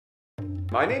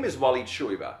My name is Walid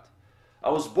Shuibat. I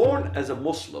was born as a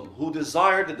Muslim who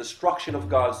desired the destruction of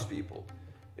God's people.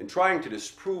 In trying to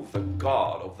disprove the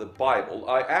God of the Bible,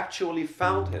 I actually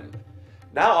found him.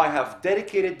 Now I have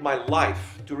dedicated my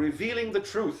life to revealing the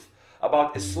truth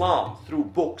about Islam through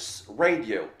books,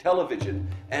 radio, television,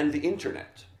 and the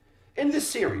internet. In this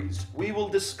series, we will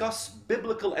discuss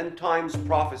biblical end times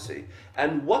prophecy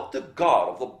and what the God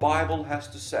of the Bible has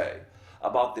to say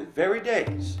about the very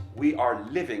days we are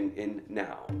living in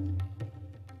now.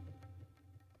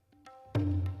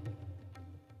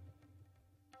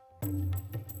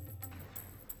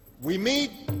 We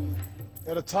meet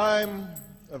at a time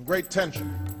of great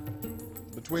tension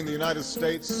between the United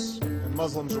States and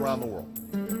Muslims around the world.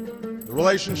 The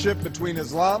relationship between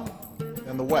Islam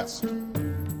and the West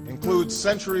includes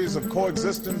centuries of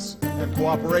coexistence and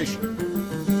cooperation,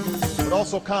 but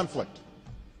also conflict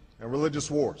and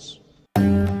religious wars.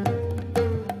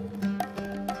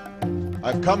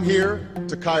 I've come here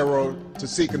to Cairo to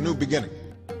seek a new beginning.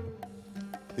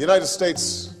 The United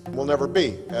States will never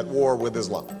be at war with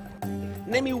Islam.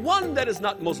 Name me one that is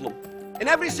not Muslim. In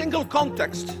every single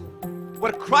context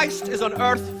where Christ is on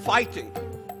earth fighting,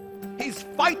 he's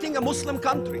fighting a Muslim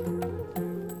country.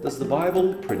 Does the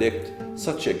Bible predict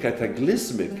such a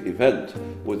cataclysmic event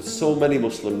with so many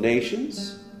Muslim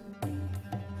nations?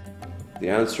 The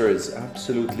answer is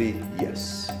absolutely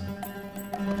yes.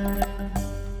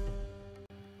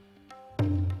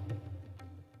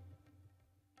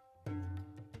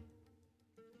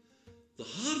 The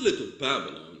harlot of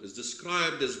Babylon is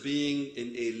described as being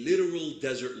in a literal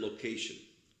desert location.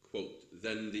 Quote,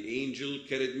 "Then the angel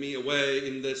carried me away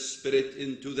in the spirit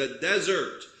into the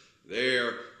desert.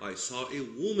 There I saw a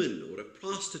woman or a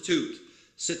prostitute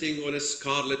sitting on a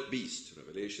scarlet beast."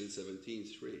 Revelation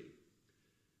 17:3.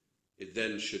 It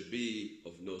then should be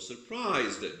of no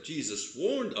surprise that Jesus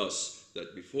warned us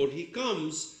that before he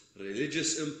comes,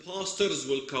 religious impostors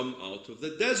will come out of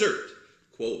the desert.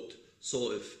 Quote,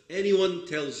 "So if anyone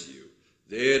tells you,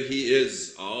 there he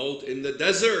is out in the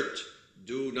desert,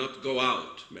 do not go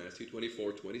out." Matthew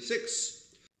 24:26.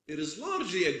 It is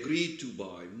largely agreed to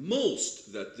by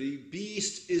most that the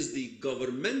beast is the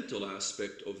governmental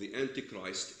aspect of the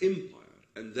Antichrist empire,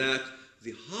 and that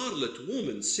the harlot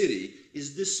woman city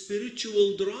is the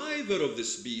spiritual driver of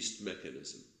this beast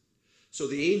mechanism. So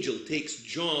the angel takes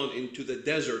John into the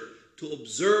desert to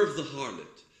observe the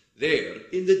harlot. There,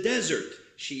 in the desert,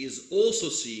 she is also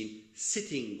seen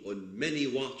sitting on many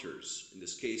waters, in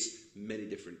this case, many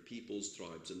different peoples,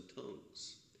 tribes, and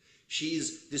tongues. She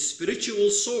is the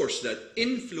spiritual source that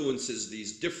influences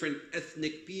these different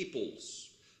ethnic peoples.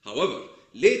 However,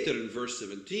 later in verse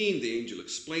 17, the angel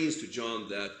explains to John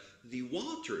that the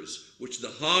waters which the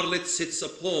harlot sits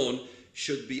upon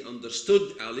should be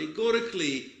understood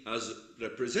allegorically as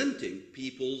representing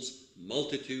peoples,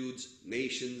 multitudes,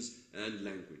 nations, and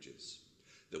languages.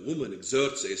 The woman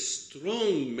exerts a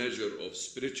strong measure of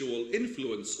spiritual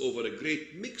influence over a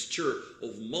great mixture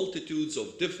of multitudes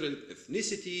of different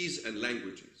ethnicities and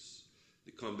languages.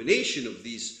 The combination of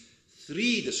these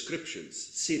three descriptions,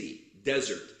 city,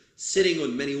 desert, sitting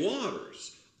on many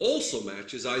waters, also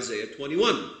matches Isaiah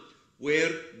 21,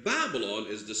 where Babylon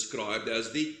is described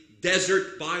as the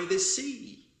desert by the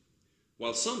sea.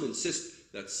 While some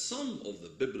insist that some of the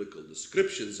biblical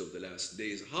descriptions of the last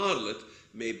days harlot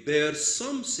may bear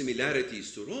some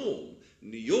similarities to Rome,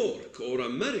 New York, or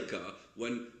America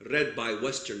when read by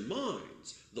Western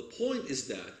minds, the point is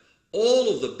that all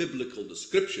of the biblical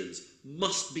descriptions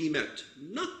must be met,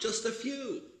 not just a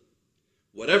few.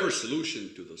 Whatever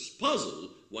solution to this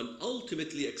puzzle one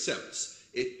ultimately accepts,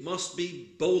 it must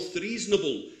be both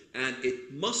reasonable and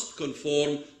it must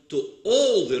conform to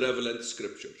all the relevant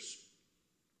scriptures.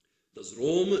 Does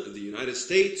Rome, the United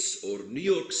States, or New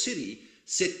York City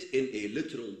sit in a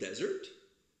literal desert?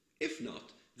 If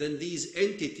not, then these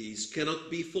entities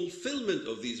cannot be fulfillment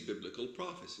of these biblical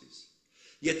prophecies.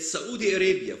 Yet Saudi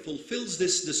Arabia fulfills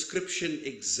this description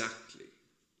exactly.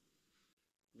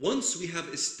 Once we have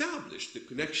established the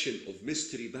connection of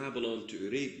Mystery Babylon to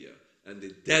Arabia and the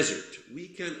desert, we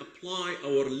can apply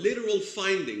our literal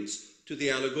findings to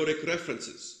the allegoric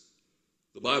references.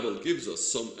 The Bible gives us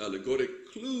some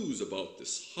allegoric clues about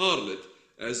this harlot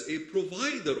as a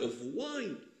provider of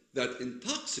wine that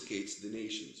intoxicates the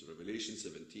nations. Revelation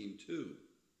 17:2.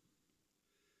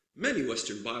 Many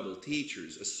Western Bible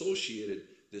teachers associated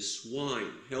this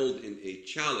wine held in a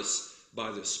chalice by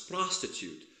this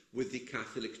prostitute with the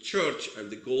Catholic Church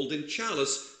and the golden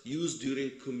chalice used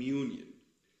during communion.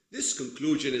 This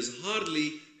conclusion is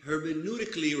hardly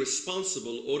hermeneutically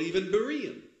responsible or even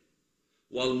Berean.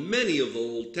 While many of the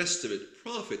Old Testament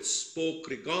prophets spoke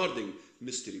regarding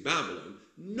Mystery Babylon,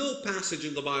 no passage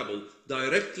in the Bible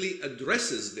directly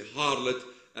addresses the harlot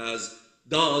as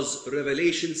does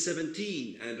Revelation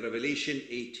 17 and Revelation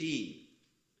 18.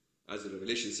 As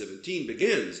Revelation 17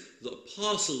 begins, the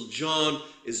Apostle John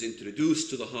is introduced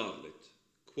to the harlot.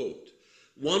 Quote,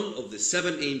 "One of the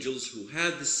 7 angels who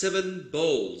had the 7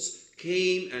 bowls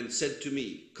came and said to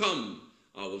me, 'Come,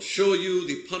 I will show you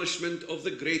the punishment of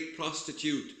the great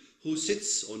prostitute who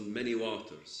sits on many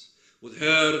waters. With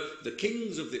her the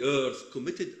kings of the earth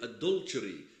committed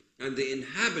adultery, and the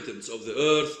inhabitants of the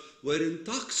earth were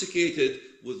intoxicated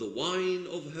with the wine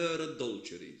of her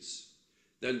adulteries.'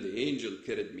 Then the angel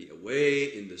carried me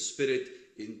away in the spirit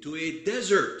into a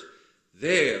desert.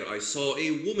 There I saw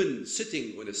a woman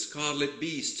sitting on a scarlet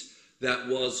beast that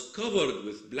was covered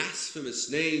with blasphemous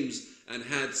names and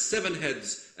had 7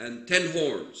 heads and 10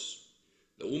 horns.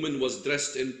 The woman was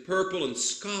dressed in purple and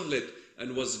scarlet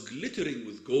and was glittering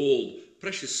with gold,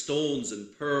 precious stones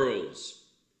and pearls.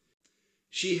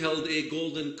 She held a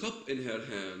golden cup in her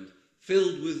hand,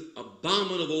 filled with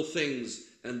abominable things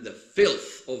and the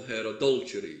filth of her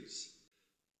adulteries.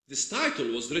 This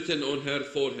title was written on her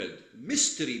forehead,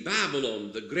 Mystery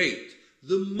Babylon the Great,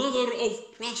 the mother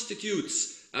of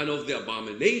prostitutes and of the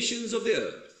abominations of the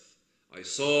earth. I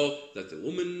saw that the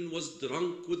woman was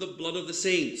drunk with the blood of the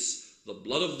saints, the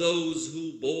blood of those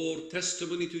who bore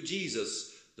testimony to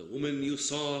Jesus. The woman you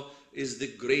saw is the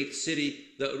great city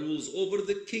that rules over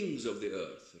the kings of the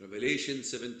earth. Revelation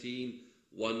 17,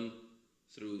 1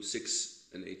 through 6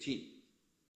 and 18.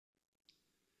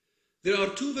 There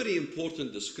are 2 very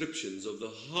important descriptions of the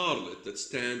harlot that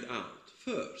stand out.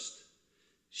 First,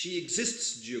 she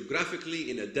exists geographically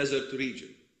in a desert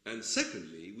region. And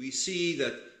secondly, we see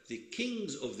that the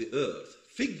kings of the earth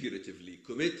figuratively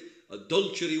commit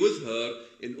adultery with her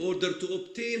in order to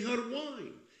obtain her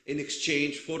wine in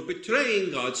exchange for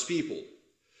betraying God's people.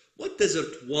 What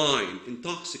desert wine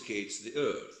intoxicates the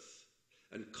earth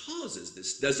and causes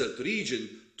this desert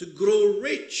region to grow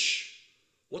rich?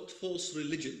 What false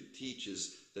religion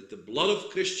teaches that the blood of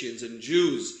Christians and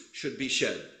Jews should be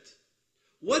shed?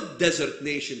 What desert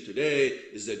nation today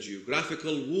is the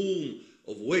geographical womb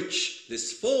of which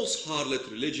this false harlot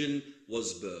religion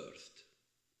was birthed?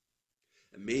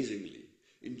 Amazingly,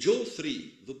 in Joel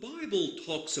 3, the Bible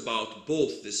talks about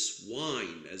both this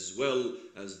wine as well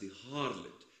as the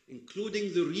harlot,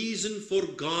 including the reason for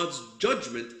God's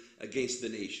judgment against the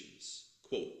nations.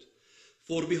 Quote,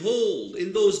 "For behold,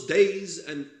 in those days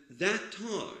and that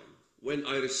time, when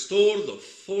I restore the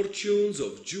fortunes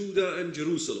of Judah and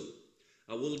Jerusalem,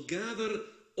 I will gather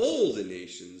all the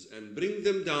nations and bring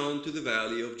them down to the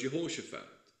valley of Jehoshaphat.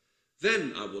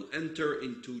 Then I will enter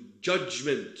into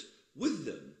judgment with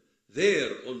them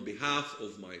there on behalf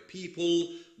of my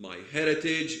people, my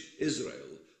heritage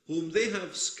Israel, whom they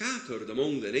have scattered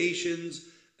among the nations,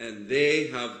 and they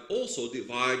have also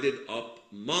divided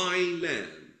up my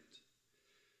land.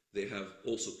 They have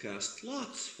also cast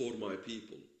lots for my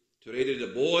people, traded a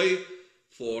boy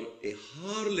for a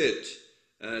harlot,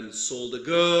 and sold a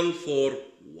girl for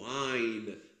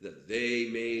wine that they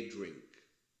may drink."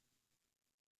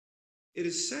 It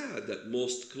is sad that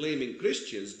most claiming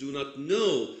Christians do not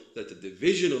know that the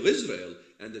division of Israel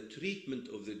and the treatment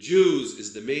of the Jews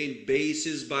is the main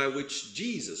basis by which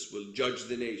Jesus will judge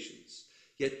the nations.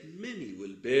 Yet many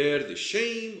will bear the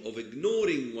shame of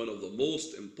ignoring one of the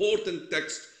most important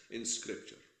texts in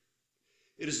Scripture.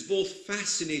 It is both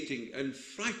fascinating and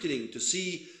frightening to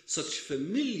see such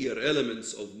familiar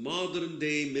elements of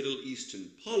modern-day Middle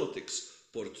Eastern politics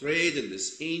portrayed in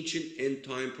this ancient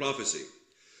end-time prophecy.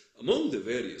 Among the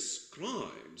various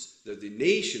crimes that the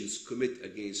nations commit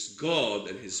against God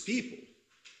and his people,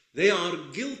 they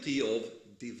are guilty of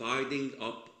dividing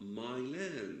up my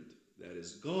land, that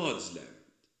is God's land.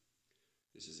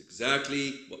 This is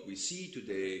exactly what we see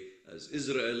today as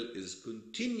Israel is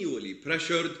continually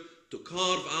pressured to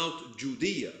carve out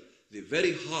Judea, the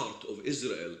very heart of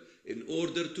Israel, in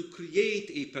order to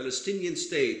create a Palestinian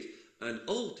state and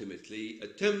ultimately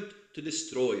attempt to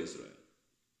destroy Israel.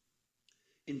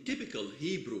 In typical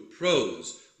Hebrew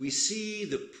prose, we see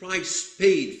the price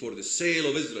paid for the sale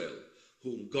of Israel,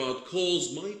 whom God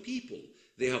calls my people.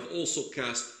 They have also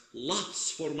cast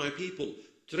lots for my people,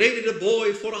 traded a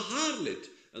boy for a harlot,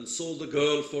 and sold a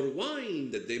girl for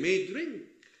wine that they may drink.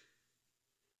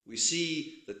 We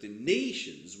see that the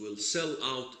nations will sell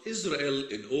out Israel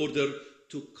in order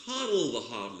to coddle the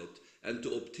harlot and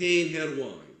to obtain her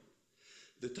wine.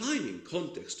 The timing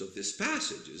context of this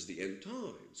passage is the end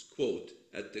times. Quote,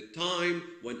 "At the time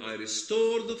when I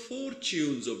restore the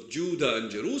fortunes of Judah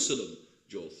and Jerusalem,"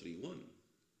 Joel 3:1.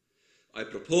 I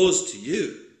propose to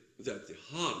you that the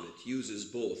harlot uses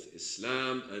both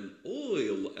Islam and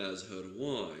oil as her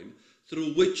wine,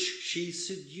 through which she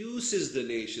seduces the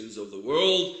nations of the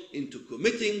world into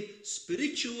committing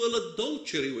spiritual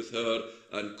adultery with her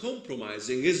and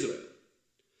compromising Israel.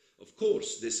 Of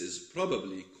course, this is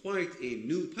probably quite a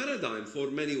new paradigm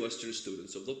for many Western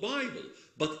students of the Bible,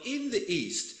 but in the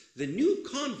East, the new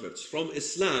converts from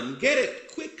Islam get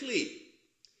it quickly.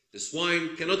 This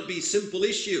wine cannot be a simple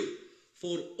issue,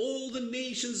 for all the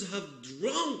nations have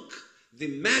drunk the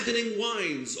maddening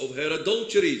wines of her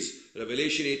adulteries.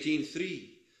 Revelation 18:3.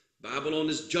 Babylon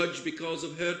is judged because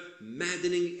of her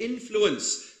maddening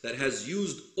influence that has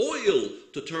used oil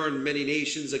to turn many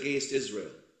nations against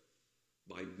Israel.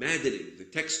 By maddening, the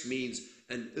text means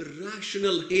an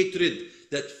irrational hatred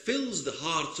that fills the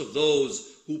hearts of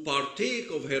those who partake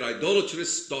of her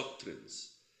idolatrous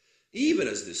doctrines. Even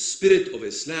as the spirit of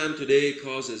Islam today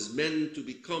causes men to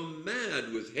become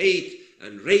mad with hate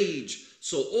and rage,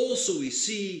 so also we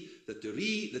see that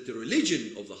the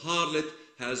religion of the harlot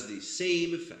has the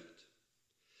same effect.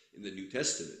 In the New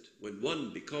Testament, when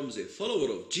one becomes a follower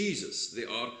of Jesus, they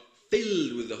are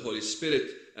filled with the Holy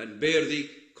Spirit and bear the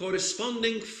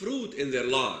corresponding fruit in their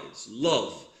lives: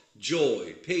 love,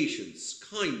 joy, patience,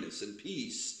 kindness, and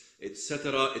peace,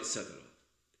 etc., etc.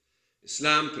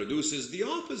 Islam produces the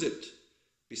opposite.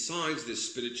 Besides this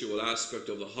spiritual aspect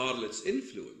of the harlot's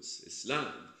influence,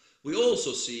 Islam, we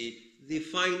also see the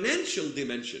financial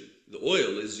dimension. The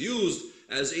oil is used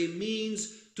as a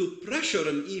means to pressure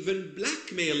and even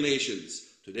blackmail nations.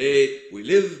 Today, we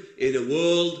live in a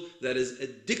world that is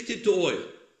addicted to oil.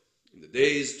 In the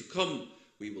days to come,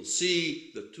 we will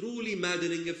see the truly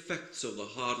maddening effects of the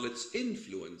harlot's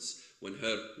influence when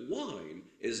her wine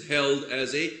is held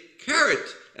as a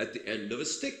carrot at the end of a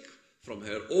stick from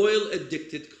her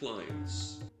oil-addicted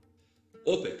clients.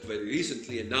 OPEC very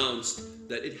recently announced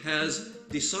that it has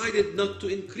decided not to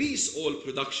increase oil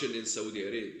production in Saudi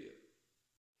Arabia.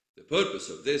 The purpose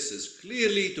of this is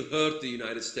clearly to hurt the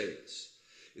United States.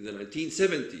 In the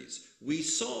 1970s, we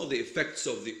saw the effects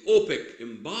of the OPEC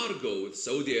embargo with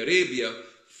Saudi Arabia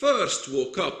first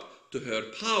woke up to her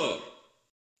power.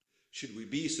 Should we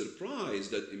be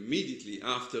surprised that immediately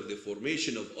after the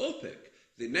formation of OPEC,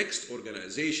 the next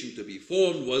organization to be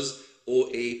formed was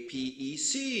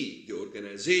OAPEC, the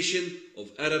Organization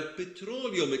of Arab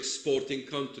Petroleum Exporting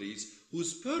Countries,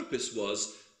 whose purpose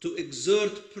was to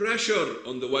exert pressure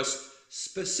on the West,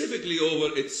 specifically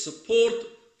over its support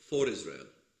for Israel.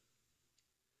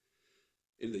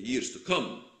 In the years to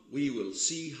come, we will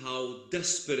see how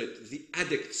desperate the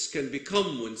addicts can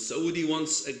become when Saudi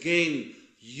once again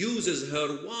uses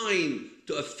her wine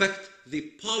to affect the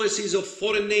policies of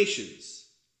foreign nations.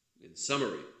 In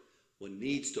summary, one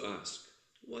needs to ask,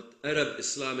 what Arab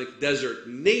Islamic desert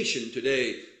nation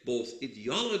today, both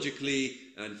ideologically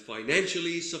and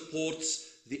financially, supports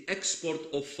the export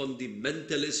of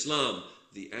fundamental Islam,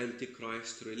 the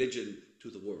Antichrist religion, to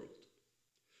the world?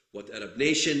 What Arab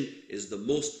nation is the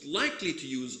most likely to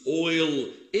use oil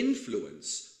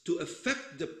influence to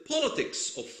affect the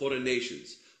politics of foreign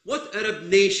nations? What Arab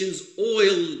nation's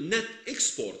oil net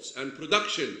exports and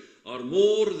production are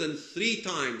more than 3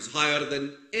 times higher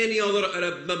than any other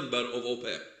Arab member of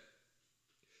OPEC?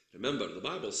 Remember, the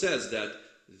Bible says that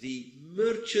the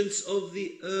merchants of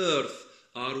the earth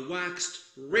are waxed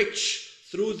rich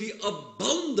through the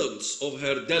abundance of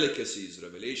her delicacies,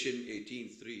 Revelation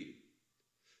 18:3.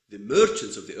 The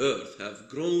merchants of the earth have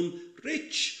grown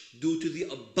rich due to the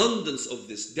abundance of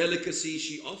this delicacy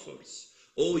she offers.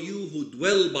 O you who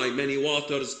dwell by many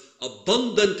waters,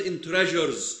 abundant in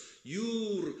treasures,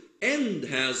 your end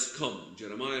has come,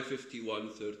 Jeremiah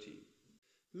 51:13.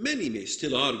 Many may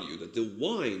still argue that the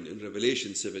wine in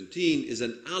Revelation 17 is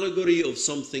an allegory of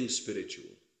something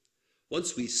spiritual.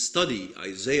 Once we study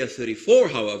Isaiah 34,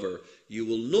 however, you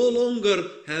will no longer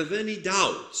have any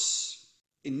doubts.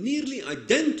 In nearly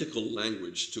identical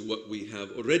language to what we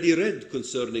have already read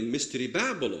concerning Mystery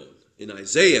Babylon, in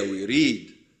Isaiah we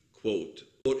read, quote,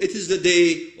 "For it is the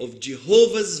day of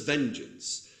Jehovah's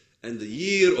vengeance, and the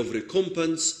year of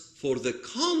recompense for the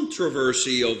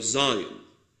controversy of Zion.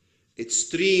 Its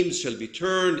streams shall be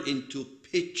turned into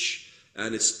pitch,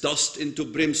 and its dust into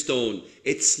brimstone.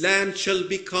 Its land shall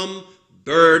become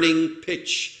burning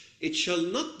pitch. It shall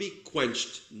not be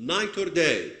quenched night or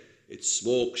day. Its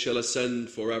smoke shall ascend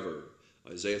forever."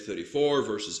 Isaiah 34,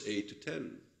 verses 8 to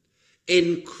 10.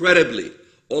 Incredibly,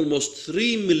 almost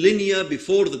 3 millennia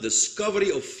before the discovery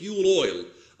of fuel oil,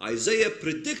 Isaiah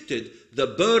predicted the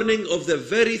burning of the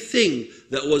very thing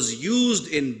that was used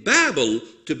in Babel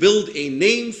to build a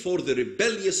name for the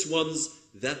rebellious ones,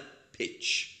 the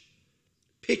pitch.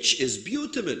 Pitch is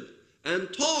bitumen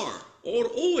and tar, or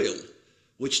oil,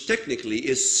 which technically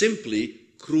is simply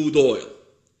crude oil.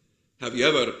 Have you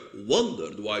ever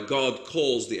wondered why God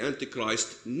calls the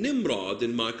Antichrist Nimrod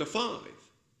in Micah 5?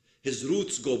 His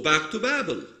roots go back to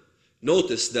Babel.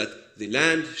 Notice that the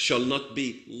land shall not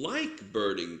be like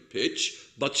burning pitch,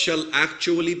 but shall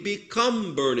actually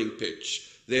become burning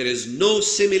pitch. There is no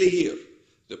simile here.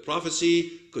 The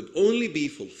prophecy could only be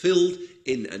fulfilled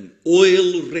in an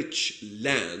oil-rich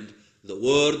land. The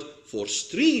word for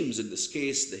streams, in this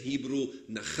case the Hebrew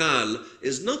nachal,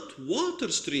 is not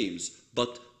water streams,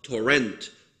 but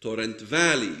torrent, torrent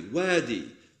valley, wadi,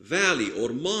 valley or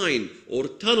mine or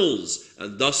tunnels,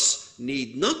 and thus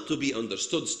need not to be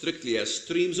understood strictly as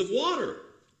streams of water.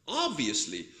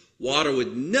 Obviously, water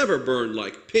would never burn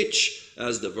like pitch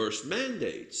as the verse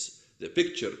mandates. The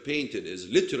picture painted is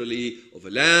literally of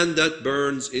a land that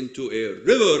burns into a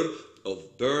river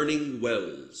of burning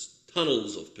wells,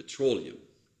 tunnels of petroleum.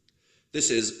 This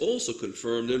is also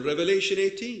confirmed in Revelation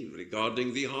 18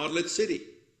 regarding the harlot city.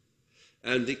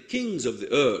 And the kings of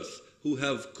the earth who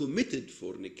have committed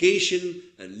fornication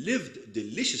and lived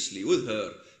deliciously with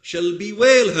her shall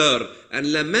bewail her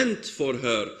and lament for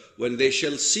her when they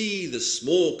shall see the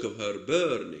smoke of her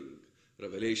burning.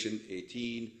 Revelation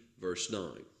 18 verse 9.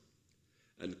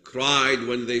 And cried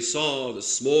when they saw the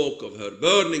smoke of her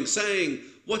burning, saying,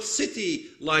 what city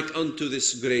like unto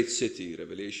this great city?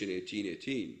 Revelation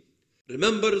 18:18.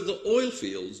 Remember the oil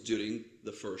fields during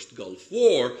the first Gulf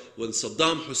War when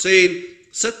Saddam Hussein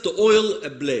set the oil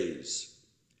ablaze.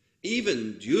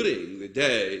 Even during the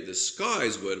day, the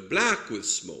skies were black with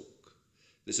smoke.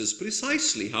 This is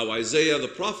precisely how Isaiah the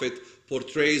prophet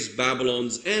portrays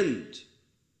Babylon's end.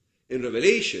 In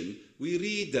Revelation, we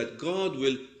read that God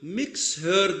will mix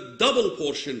her double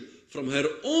portion from her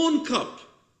own cup,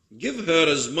 give her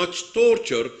as much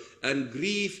torture and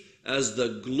grief as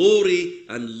the glory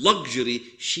and luxury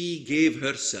she gave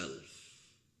herself.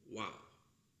 Wow.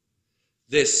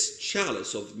 This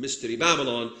chalice of mystery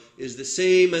Babylon is the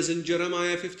same as in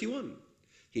Jeremiah 51.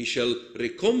 He shall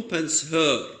recompense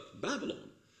her. Babylon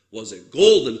was a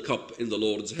golden cup in the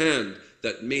Lord's hand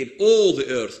that made all the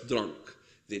earth drunk.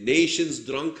 The nations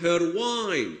drank her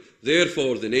wine.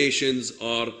 Therefore the nations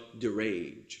are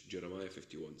deranged. Jeremiah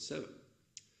 51:7.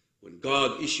 When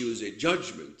God issues a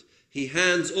judgment, he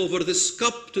hands over this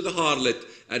cup to the harlot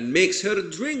and makes her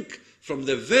drink from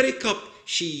the very cup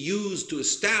she used to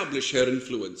establish her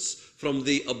influence. From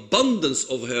the abundance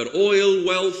of her oil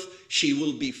wealth, she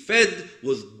will be fed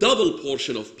with double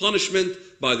portion of punishment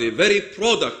by the very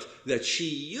product that she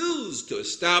used to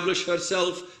establish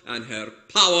herself and her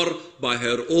power by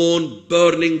her own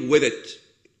burning with it.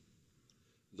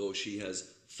 Though she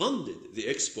has funded the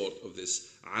export of this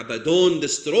Abaddon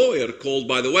destroyer called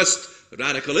by the West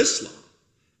radical Islam,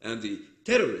 and the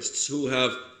terrorists who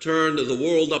have turned the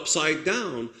world upside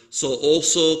down, so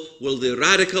also will the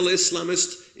radical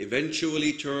Islamist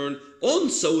eventually turn on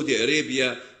Saudi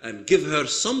Arabia and give her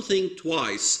something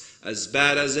twice as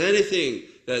bad as anything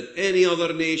that any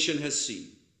other nation has seen.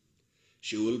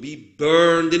 She will be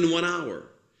burned in 1 hour.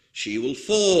 She will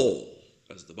fall,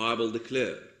 as the Bible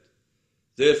declared.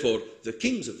 Therefore, the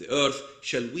kings of the earth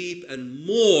shall weep and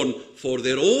mourn for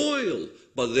their oil,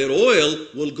 but their oil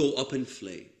will go up in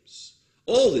flames.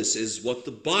 All this is what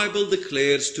the Bible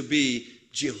declares to be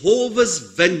Jehovah's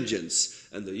vengeance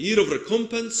and the year of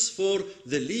recompense for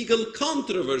the legal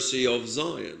controversy of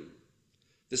Zion.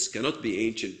 This cannot be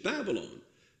ancient Babylon.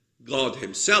 God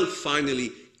himself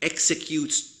finally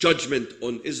executes judgment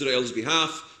on Israel's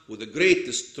behalf with a great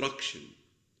destruction.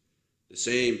 The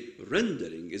same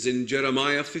rendering is in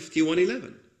Jeremiah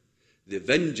 51:11. The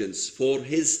vengeance for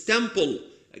his temple.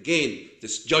 Again,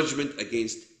 this judgment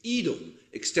against Edom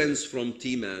extends from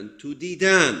Teman to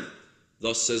Dedan.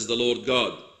 Thus says the Lord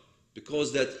God,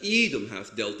 because that Edom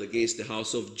hath dealt against the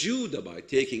house of Judah by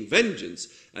taking vengeance,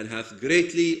 and hath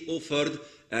greatly offered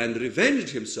and revenged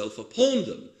himself upon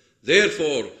them.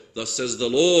 Therefore, thus says the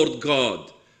Lord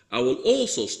God, I will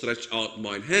also stretch out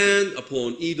mine hand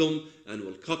upon Edom, and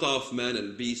will cut off man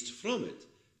and beast from it,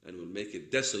 and will make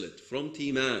it desolate from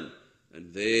Teman,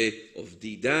 and they of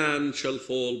Dedan shall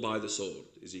fall by the sword.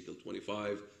 Ezekiel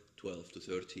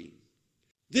 25:12-13.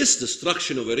 This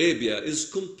destruction of Arabia is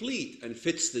complete and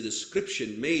fits the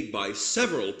description made by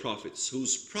several prophets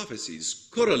whose prophecies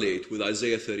correlate with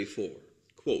Isaiah 34.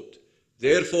 Quote,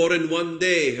 therefore in one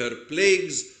day her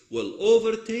plagues will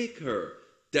overtake her,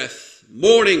 death,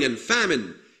 mourning, and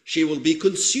famine. She will be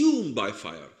consumed by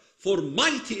fire, for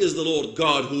mighty is the Lord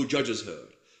God who judges her.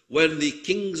 When the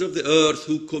kings of the earth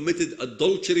who committed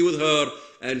adultery with her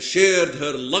and shared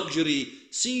her luxury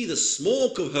see the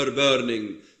smoke of her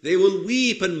burning, they will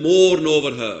weep and mourn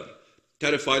over her.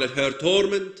 Terrified at her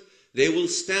torment, they will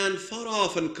stand far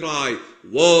off and cry,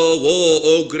 "Woe, woe,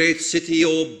 O great city,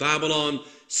 O Babylon,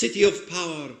 city of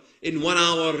power! In 1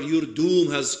 hour your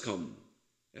doom has come."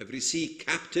 Every sea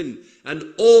captain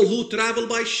and all who travel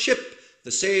by ship,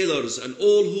 the sailors and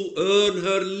all who earn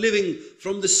her living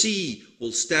from the sea,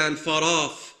 will stand far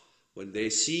off. When they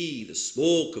see the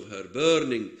smoke of her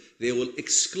burning, they will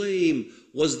exclaim,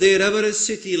 "Was there ever a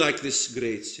city like this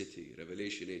great city?"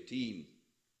 Revelation 18.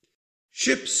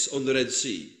 Ships on the Red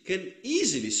Sea can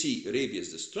easily see Arabia's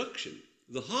destruction.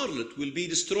 The harlot will be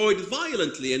destroyed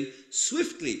violently and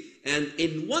swiftly and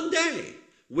in one day.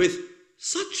 With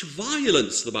such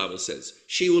violence, the Bible says,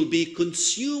 she will be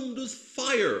consumed with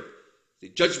fire. The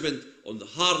judgment on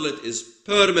the harlot is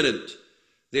permanent.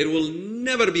 There will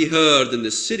never be heard in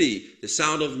the city the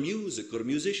sound of music or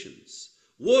musicians.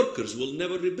 Workers will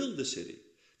never rebuild the city.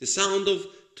 The sound of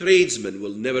tradesmen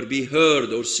will never be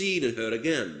heard or seen in her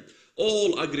again.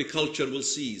 All agriculture will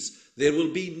cease. There will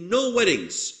be no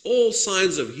weddings. All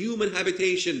signs of human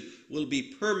habitation will be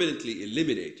permanently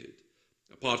eliminated.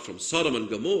 Apart from Sodom and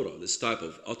Gomorrah, this type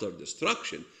of utter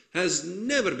destruction has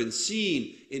never been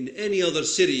seen in any other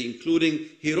city, including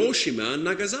Hiroshima and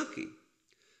Nagasaki.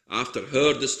 After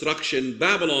her destruction,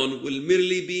 Babylon will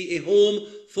merely be a home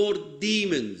for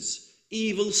demons,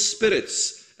 evil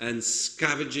spirits, and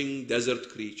scavenging desert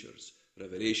creatures.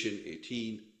 Revelation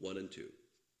 18, 1 and 2.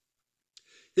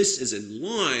 This is in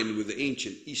line with the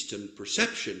ancient Eastern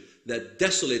perception that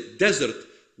desolate desert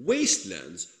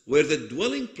wastelands were the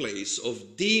dwelling place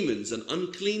of demons and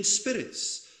unclean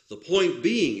spirits. The point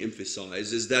being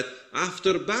emphasized is that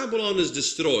after Babylon is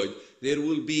destroyed, there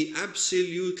will be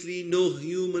absolutely no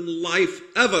human life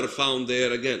ever found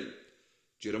there again.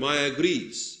 Jeremiah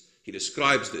agrees. He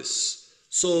describes this.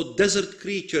 So desert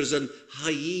creatures and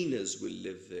hyenas will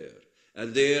live there,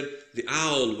 and there the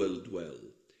owl will dwell.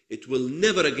 It will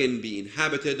never again be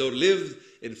inhabited or lived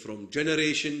in from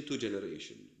generation to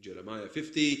generation. Jeremiah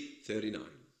 50:39.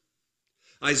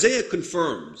 Isaiah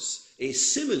confirms a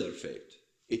similar fate.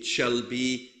 It shall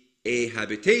be a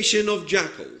habitation of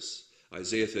jackals.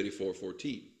 Isaiah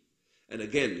 34:14. And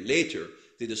again, later,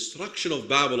 the destruction of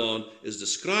Babylon is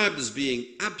described as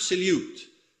being absolute.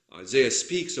 Isaiah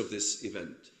speaks of this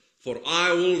event. "For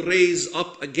I will raise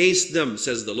up against them,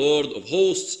 says the Lord of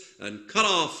hosts, and cut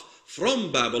off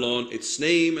from Babylon its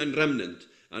name and remnant,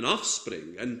 and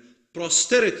offspring, and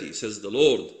posterity, says the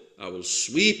Lord. I will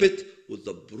sweep it with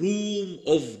the broom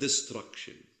of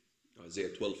destruction." Isaiah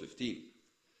 12:15.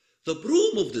 The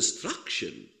broom of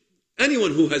destruction.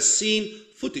 Anyone who has seen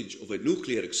footage of a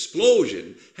nuclear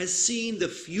explosion has seen the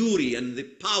fury and the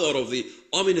power of the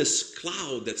ominous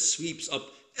cloud that sweeps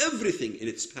up everything in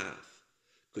its path.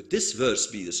 Could this verse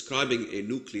be describing a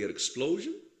nuclear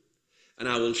explosion? "And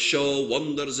I will show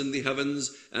wonders in the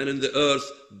heavens and in the earth,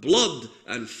 blood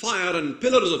and fire and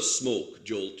pillars of smoke."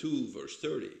 Joel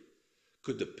 2:30.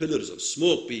 Could the pillars of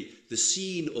smoke be the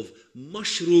scene of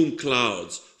mushroom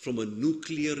clouds from a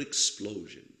nuclear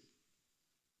explosion?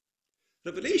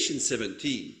 Revelation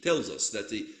 17 tells us that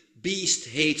the beast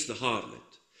hates the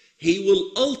harlot. He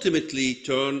will ultimately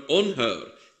turn on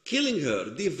her, killing her,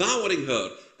 devouring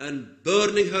her, and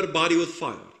burning her body with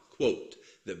fire. Quote,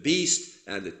 "The beast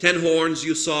and the 10 horns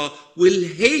you saw will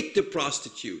hate the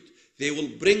prostitute. They will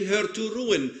bring her to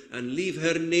ruin and leave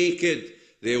her naked.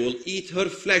 They will eat her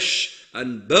flesh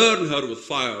and burn her with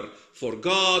fire, for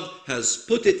God has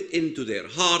put it into their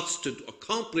hearts to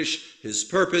accomplish his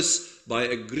purpose by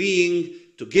agreeing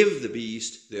to give the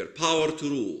beast their power to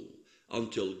rule,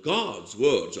 until God's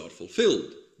words are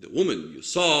fulfilled. The woman you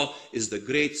saw is the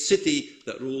great city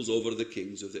that rules over the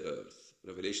kings of the earth."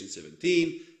 Revelation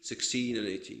 17:16 and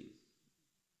 18.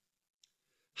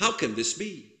 How can this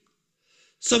be?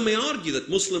 Some may argue that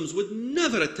Muslims would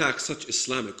never attack such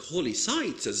Islamic holy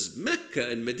sites as Mecca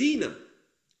and Medina.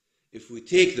 If we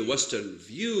take the Western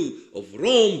view of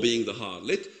Rome being the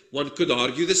harlot, one could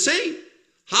argue the same.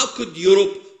 How could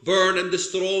Europe burn and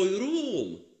destroy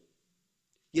Rome?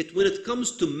 Yet when it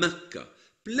comes to Mecca,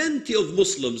 plenty of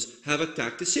Muslims have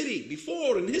attacked the city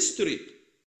before in history.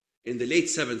 In the late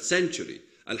 7th century,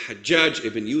 Al-Hajjaj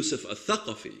ibn Yusuf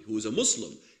al-Thaqafi, who was a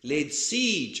Muslim, laid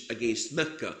siege against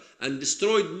Mecca and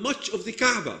destroyed much of the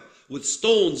Kaaba with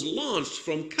stones launched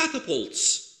from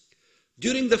catapults.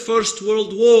 During the First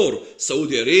World War,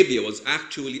 Saudi Arabia was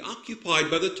actually occupied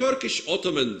by the Turkish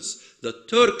Ottomans. The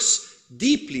Turks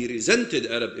deeply resented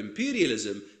Arab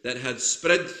imperialism that had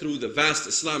spread through the vast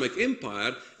Islamic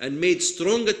empire and made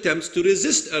strong attempts to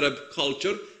resist Arab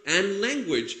culture and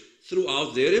language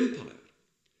throughout their empire.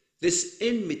 This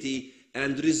enmity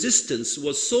and resistance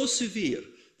was so severe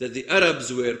that the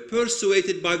Arabs were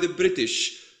persuaded by the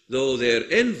British, though their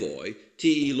envoy,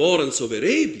 T.E. Lawrence of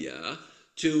Arabia,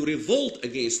 to revolt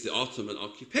against the Ottoman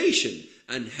occupation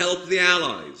and help the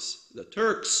Allies. The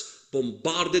Turks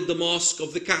bombarded the mosque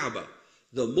of the Kaaba.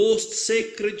 The most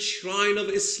sacred shrine of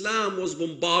Islam was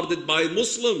bombarded by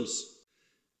Muslims.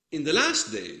 In the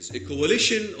last days, a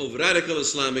coalition of radical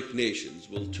Islamic nations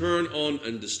will turn on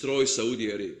and destroy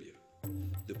Saudi Arabia.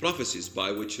 The prophecies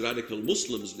by which radical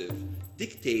Muslims live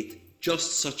dictate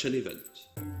just such an event.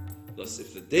 Thus,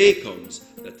 if the day comes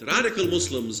that radical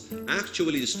Muslims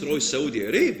actually destroy Saudi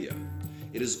Arabia,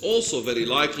 it is also very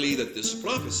likely that this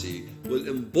prophecy will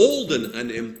embolden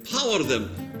and empower them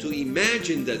to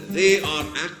imagine that they are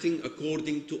acting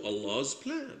according to Allah's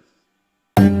plan.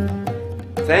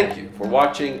 Thank you for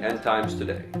watching End Times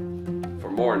Today. For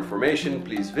more information,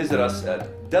 please visit us at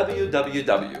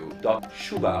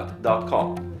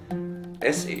www.shoebat.com.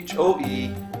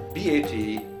 SHOEBAT.com.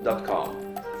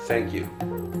 Thank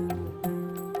you.